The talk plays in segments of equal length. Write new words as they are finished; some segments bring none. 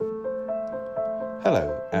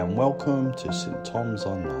Hello and welcome to St Thomas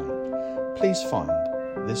Online. Please find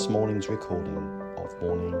this morning's recording of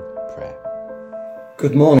morning prayer.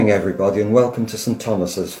 Good morning everybody and welcome to St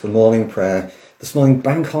Thomas's for morning prayer. This morning,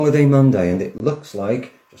 Bank Holiday Monday, and it looks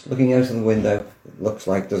like, just looking out of the window, it looks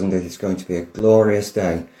like, doesn't it, it's going to be a glorious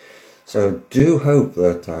day. So do hope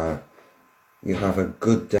that you have a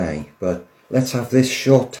good day, but let's have this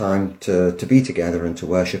short time to be together and to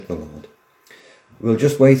worship the Lord. We'll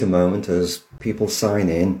just wait a moment as people sign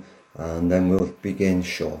in and then we'll begin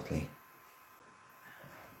shortly.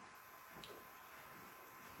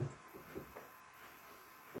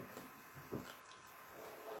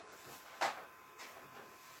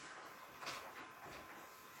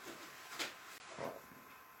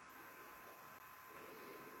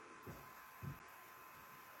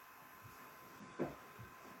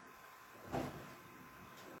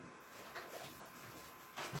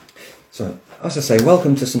 So, as I say,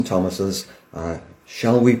 welcome to St Thomas's.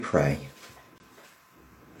 Shall we pray?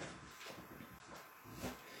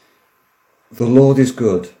 The Lord is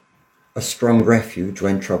good, a strong refuge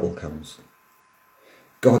when trouble comes.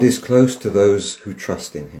 God is close to those who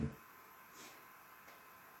trust in him.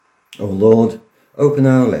 O Lord, open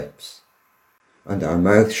our lips, and our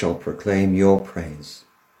mouth shall proclaim your praise.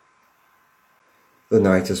 The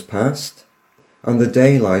night has passed, and the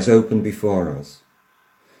day lies open before us.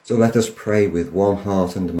 So let us pray with one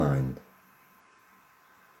heart and mind.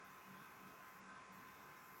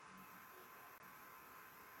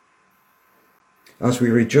 As we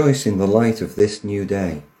rejoice in the light of this new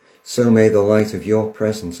day, so may the light of your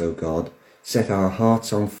presence, O God, set our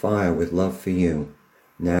hearts on fire with love for you,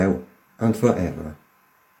 now and forever.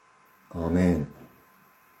 Amen.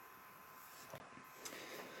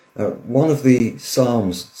 One of the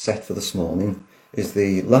psalms set for this morning is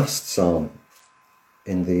the last psalm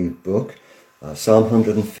in the book, Psalm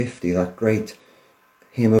 150, that great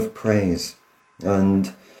hymn of praise.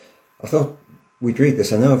 And I thought we'd read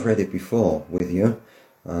this. I know I've read it before with you,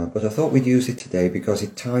 but I thought we'd use it today because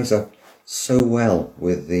it ties up so well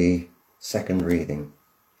with the second reading,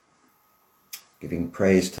 giving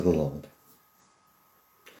praise to the Lord.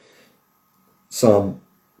 Psalm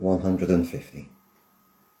 150.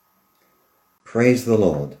 Praise the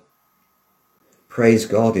Lord. Praise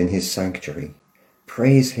God in his sanctuary.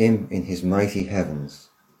 Praise him in his mighty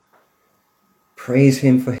heavens. Praise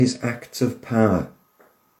him for his acts of power.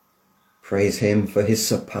 Praise him for his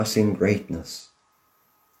surpassing greatness.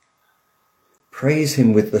 Praise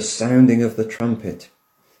him with the sounding of the trumpet.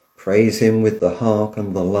 Praise him with the harp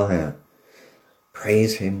and the lyre.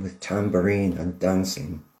 Praise him with tambourine and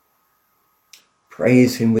dancing.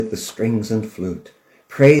 Praise him with the strings and flute.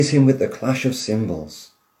 Praise him with the clash of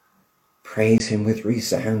cymbals. Praise him with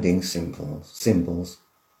resounding cymbals.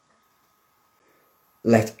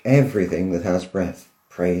 Let everything that has breath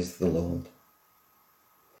praise the Lord.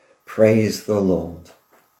 Praise the Lord.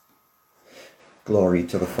 Glory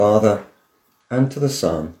to the Father, and to the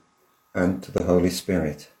Son, and to the Holy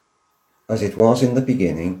Spirit, as it was in the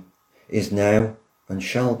beginning, is now, and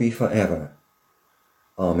shall be forever.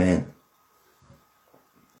 Amen.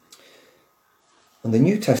 And the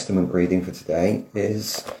New Testament reading for today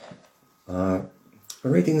is a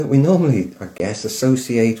reading that we normally, I guess,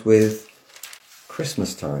 associate with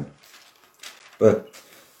Christmas time. But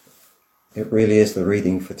it really is the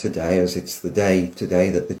reading for today, as it's the day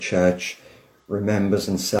today that the Church remembers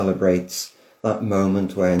and celebrates that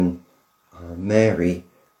moment when Mary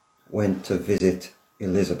went to visit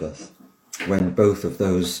Elizabeth, when both of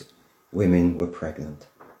those women were pregnant.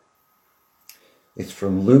 It's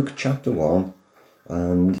from Luke chapter 1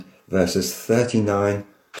 and verses 39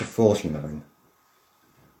 to 49.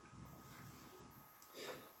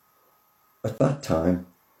 At that time,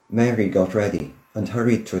 Mary got ready and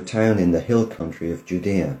hurried to a town in the hill country of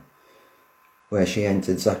Judea, where she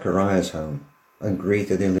entered Zachariah's home and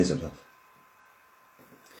greeted Elizabeth.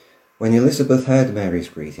 When Elizabeth heard Mary's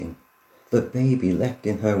greeting, the baby leapt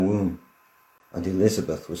in her womb, and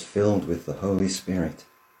Elizabeth was filled with the Holy Spirit.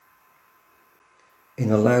 In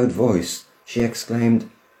a loud voice, she exclaimed,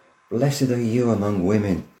 "Blessed are you among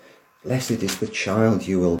women, blessed is the child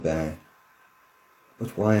you will bear.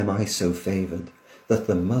 But why am I so favoured that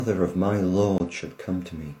the mother of my Lord should come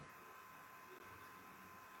to me?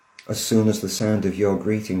 As soon as the sound of your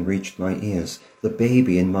greeting reached my ears, the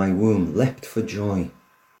baby in my womb leapt for joy.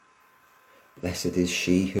 Blessed is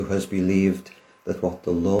she who has believed that what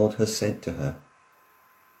the Lord has said to her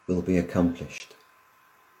will be accomplished."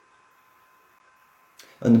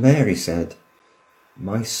 And Mary said,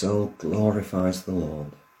 "My soul glorifies the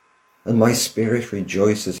Lord, and my spirit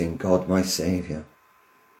rejoices in God my Saviour.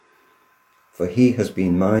 for he has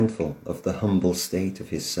been mindful of the humble state of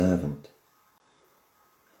his servant.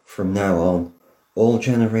 From now on, all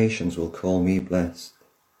generations will call me blessed,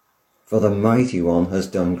 for the Mighty One has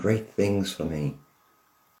done great things for me.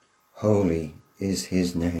 Holy is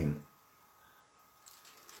his name.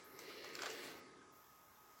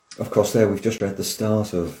 Of course, there we've just read the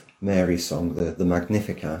start of Mary's song, the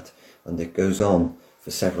Magnificat, and it goes on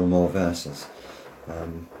for several more verses.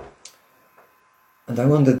 And I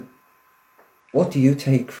wondered, what do you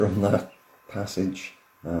take from that passage?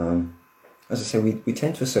 As I say, we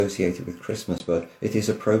tend to associate it with Christmas, but it is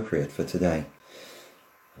appropriate for today.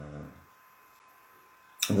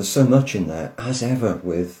 And there's so much in there, as ever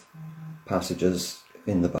with passages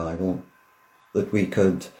in the Bible, that we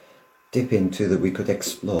could dip into, that we could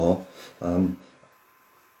explore.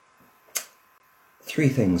 Three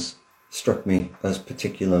things struck me as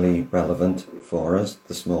particularly relevant for us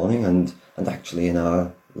this morning and actually in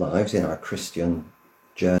our lives, in our Christian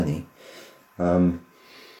journey. And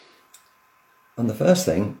the first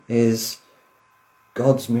thing is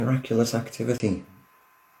God's miraculous activity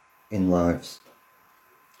in lives.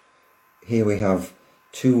 Here we have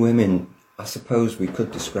two women. I suppose we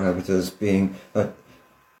could describe it as being at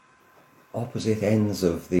opposite ends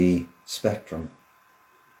of the spectrum.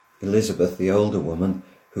 Elizabeth, the older woman,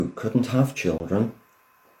 who couldn't have children,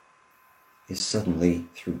 is suddenly,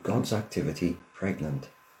 through God's activity, pregnant.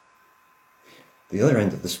 The other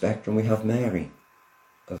end of the spectrum, we have Mary,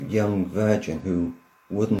 a young virgin who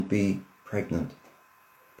wouldn't be pregnant,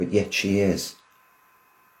 but yet she is,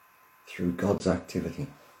 through God's activity.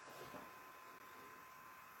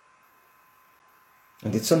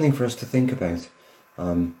 And it's something for us to think about.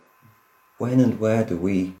 When and where do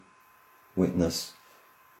we witness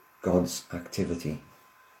God's activity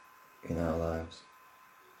in our lives?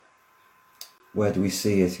 Where do we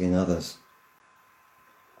see it in others?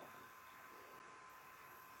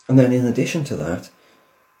 And then in addition to that,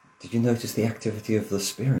 did you notice the activity of the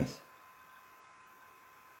Spirit?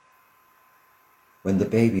 When the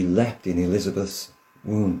baby leapt in Elizabeth's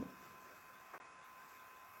womb.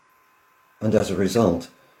 And as a result,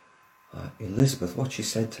 Elizabeth, what she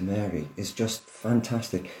said to Mary is just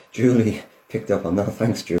fantastic. Julie picked up on that.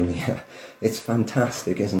 Thanks, Julie. It's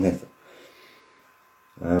fantastic, isn't it?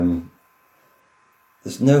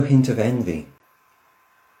 There's no hint of envy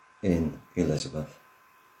in Elizabeth.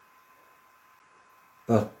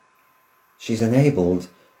 But she's enabled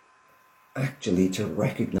actually to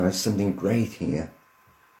recognize something great here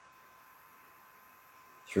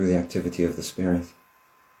through the activity of the Spirit.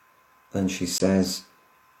 And she says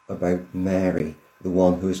about Mary, the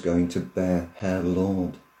one who is going to bear her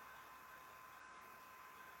Lord.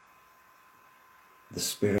 The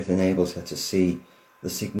Spirit enables her to see the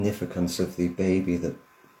significance of the baby that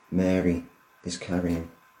Mary is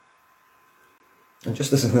carrying. And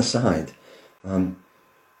just as an aside,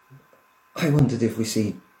 I wondered if we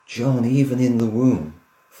see John, even in the womb,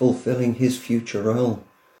 fulfilling his future role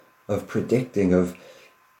of predicting, of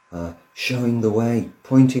showing the way,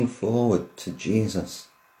 pointing forward to Jesus.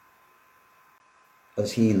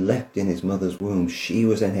 As he leapt in his mother's womb, she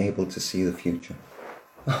was enabled to see the future.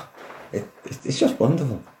 It's just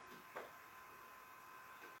wonderful.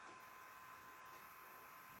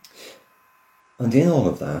 And in all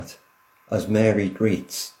of that, as Elizabeth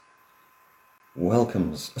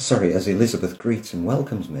greets and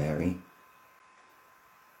welcomes Mary,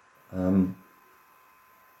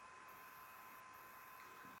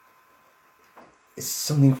 it's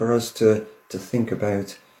something for us to think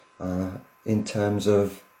about in terms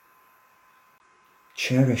of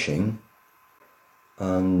cherishing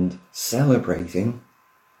and celebrating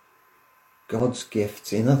God's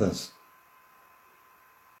gifts in others.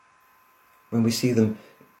 When we see them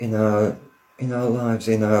in our lives,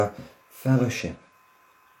 in our fellowship,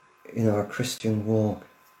 in our Christian walk.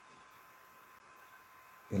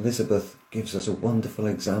 Elizabeth gives us a wonderful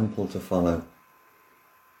example to follow.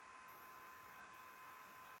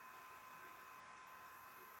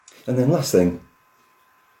 And then last thing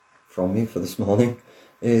from me for this morning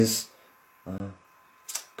is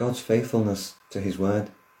God's faithfulness to his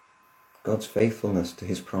word, God's faithfulness to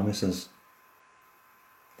his promises.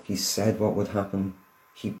 He said what would happen,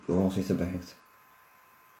 he brought it about.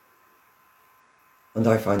 And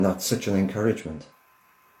I find that such an encouragement,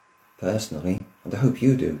 personally, and I hope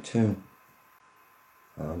you do too.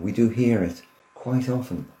 We do hear it quite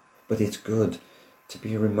often, but it's good to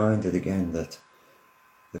be reminded again that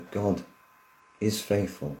God is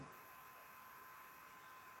faithful,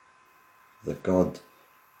 that God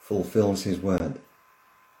fulfills his word,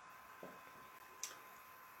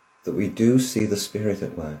 that we do see the Spirit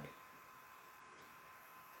at work.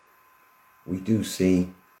 we do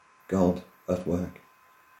see God at work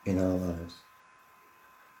in our lives.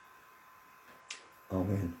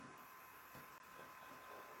 Amen.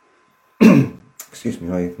 Excuse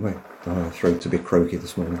me, my throat's a bit croaky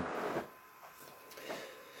this morning.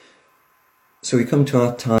 So we come to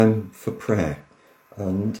our time for prayer,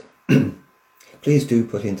 and please do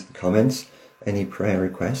put into the comments any prayer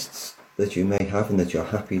requests that you may have and that you're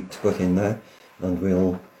happy to put in there, and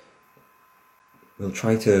we'll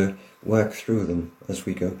try to work through them as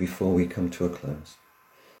we go before we come to a close.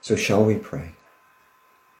 So shall we pray?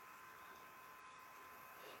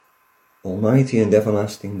 Almighty and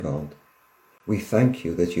everlasting God, we thank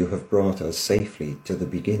you that you have brought us safely to the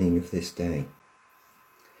beginning of this day.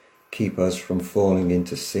 Keep us from falling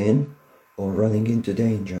into sin or running into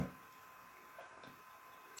danger.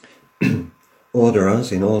 Order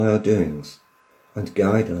us in all our doings, and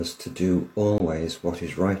guide us to do always what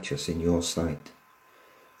is righteous in your sight.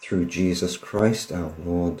 Through Jesus Christ our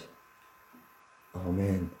Lord.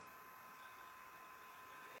 Amen.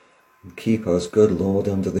 And keep us, good Lord,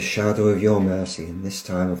 under the shadow of your mercy in this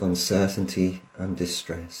time of uncertainty and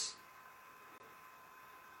distress.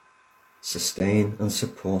 Sustain and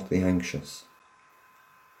support the anxious,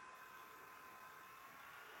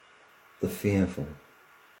 the fearful,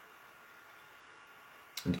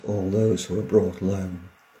 and all those who are brought low.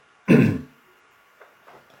 I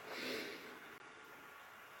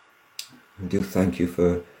do thank you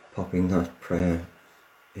for popping that prayer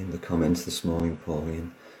in the comments this morning,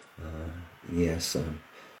 Pauline. Yes,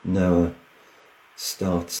 Noah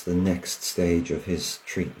starts the next stage of his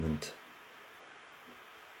treatment.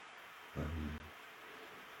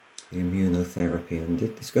 The immunotherapy, and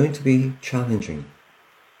it's going to be challenging.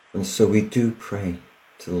 And so we do pray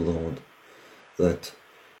to the Lord that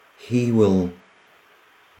he will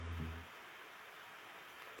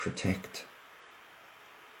protect,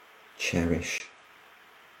 cherish,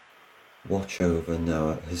 watch over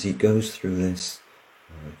Noah as he goes through this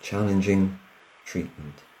challenging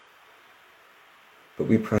treatment. But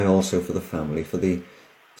we pray also for the family, for the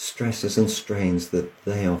stresses and strains that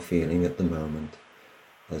they are feeling at the moment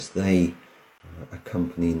as they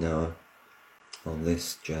accompany Noah on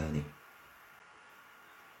this journey.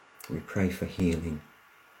 We pray for healing.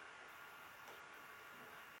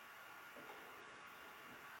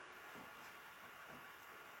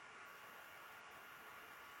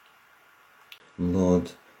 And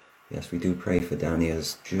Lord, yes, we do pray for Danny,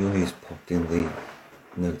 as Julie's popped in the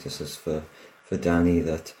notices for Danny,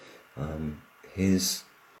 that his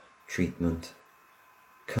treatment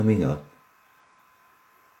coming up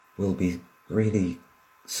will be really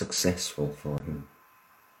successful for him,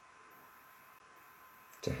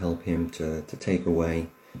 to help him to take away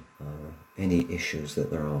any issues that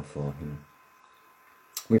there are for him.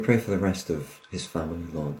 We pray for the rest of his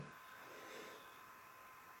family, Lord,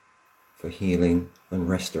 for healing and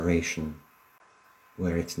restoration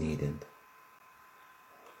where it's needed.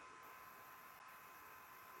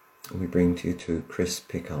 And we bring to you to Chris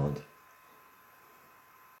Pickard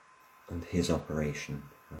and his operation.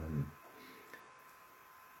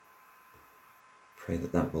 Pray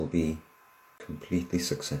that will be completely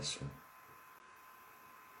successful.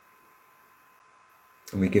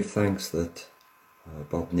 And we give thanks that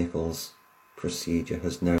Bob Nichols' procedure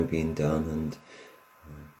has now been done, and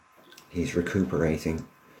he's recuperating.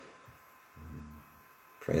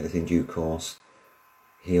 Pray that in due course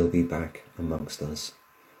he'll be back amongst us,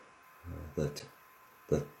 that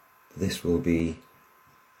this will be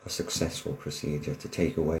a successful procedure to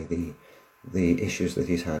take away the issues that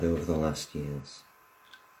he's had over the last years.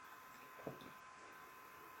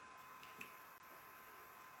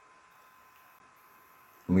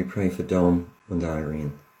 And we pray for Dom and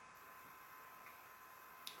Irene,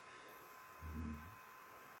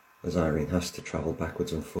 as Irene has to travel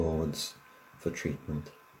backwards and forwards for treatment.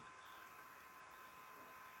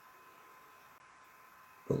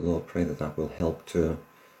 But Lord, pray that will help to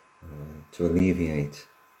alleviate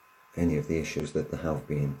any of the issues that there have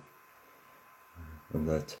been, and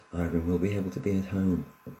that Irene will be able to be at home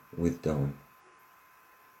with Dom.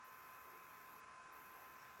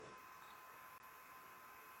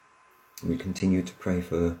 We continue to pray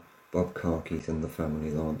for Bob Carkeith and the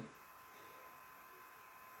family, Lord,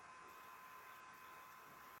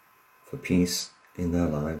 for peace in their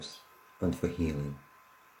lives and for healing.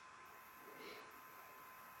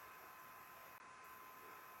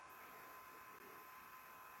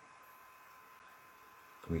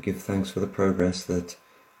 We give thanks for the progress that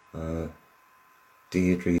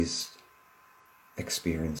Deirdre's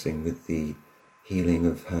experiencing with the healing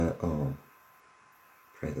of her arm.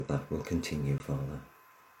 Pray that will continue, Father.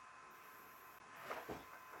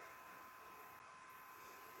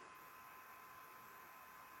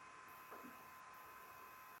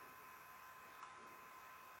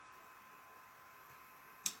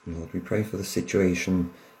 Lord, we pray for the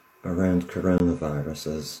situation around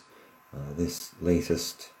coronavirus as this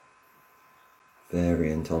latest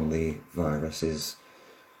variant on the virus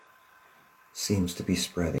seems to be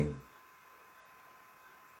spreading.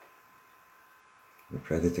 We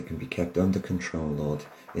pray that it can be kept under control, Lord,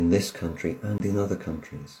 in this country and in other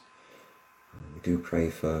countries. We do pray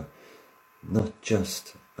for not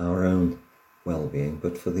just our own well-being,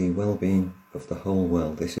 but for the well-being of the whole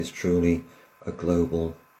world. This is truly a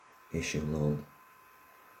global issue, Lord.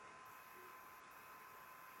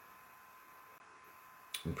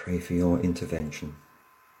 We pray for your intervention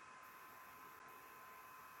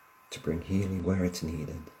to bring healing where it's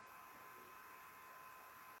needed.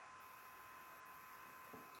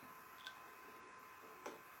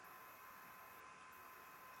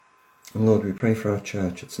 And Lord, we pray for our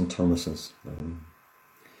church at St. Thomas's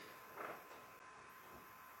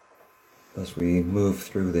as we move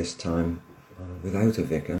through this time without a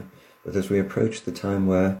vicar, but as we approach the time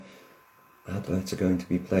where adverts are going to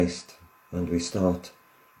be placed and we start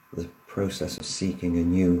the process of seeking a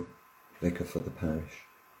new vicar for the parish.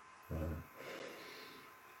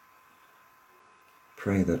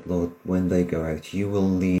 Pray that, Lord, when they go out, you will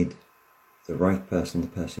lead the right person, the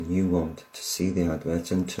person you want to see the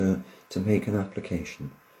adverts and to make an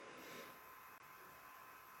application.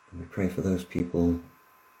 And we pray for those people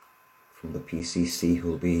from the PCC who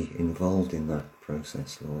will be involved in that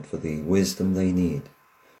process, Lord, for the wisdom they need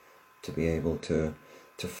to be able to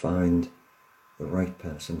find the right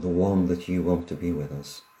person, the one that you want to be with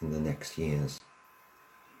us in the next years.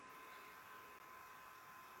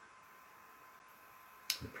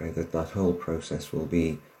 We pray that that whole process will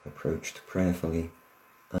be approached prayerfully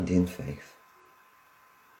and in faith.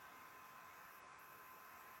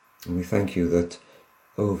 And we thank you that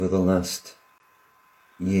over the last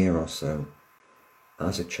year or so,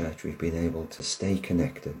 as a church, we've been able to stay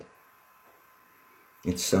connected.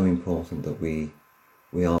 It's so important that we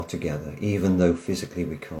are together, even though physically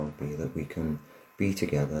we can't be, that we can be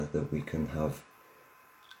together, that we can have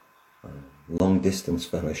long distance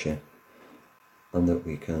fellowship, and that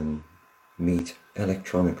we can meet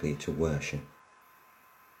electronically to worship.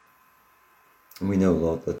 And we know,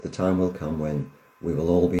 Lord, that the time will come when we will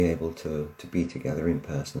all be able to be together in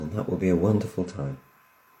person, and that will be a wonderful time.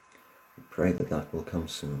 We pray that that will come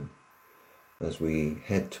soon as we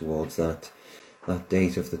head towards that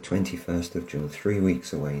date of the 21st of June, 3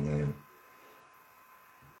 weeks away now.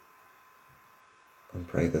 And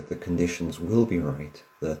pray that the conditions will be right,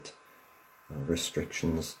 that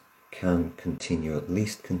restrictions can continue, at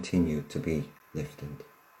least continue to be lifted.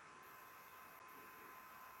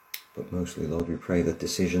 But mostly, Lord, we pray that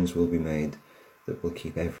decisions will be made that will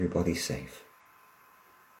keep everybody safe.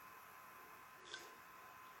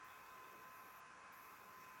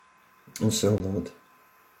 And so, Lord,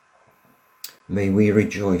 may we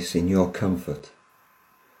rejoice in your comfort,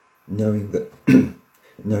 knowing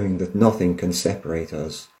that nothing can separate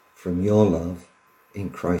us from your love in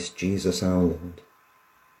Christ Jesus our Lord.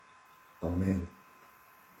 Amen.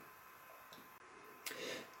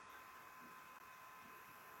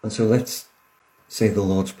 And so let's say the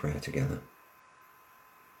Lord's Prayer together.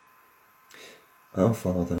 Our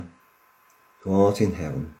Father, who art in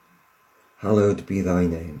heaven, hallowed be thy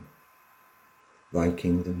name. Thy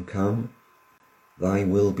kingdom come, thy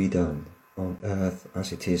will be done, on earth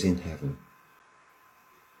as it is in heaven.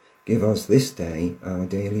 Give us this day our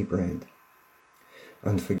daily bread,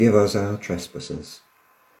 and forgive us our trespasses,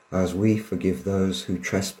 as we forgive those who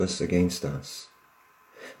trespass against us.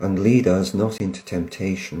 And lead us not into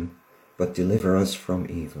temptation, but deliver us from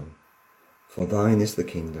evil. For thine is the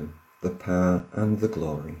kingdom, the power, and the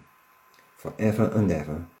glory, for ever and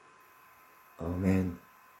ever. Amen.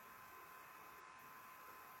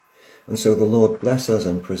 And so the Lord bless us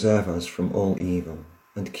and preserve us from all evil,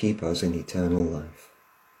 and keep us in eternal life.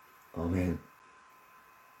 Amen.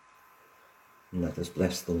 And let us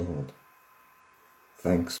bless the Lord.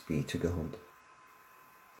 Thanks be to God.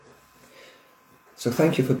 So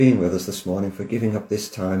thank you for being with us this morning, for giving up this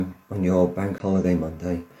time on your Bank Holiday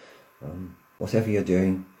Monday. Whatever you're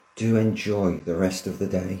doing, do enjoy the rest of the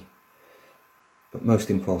day. But most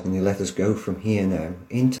importantly, let us go from here now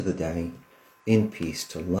into the day in peace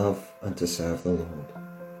to love and to serve the Lord.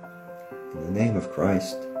 In the name of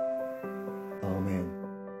Christ, Amen.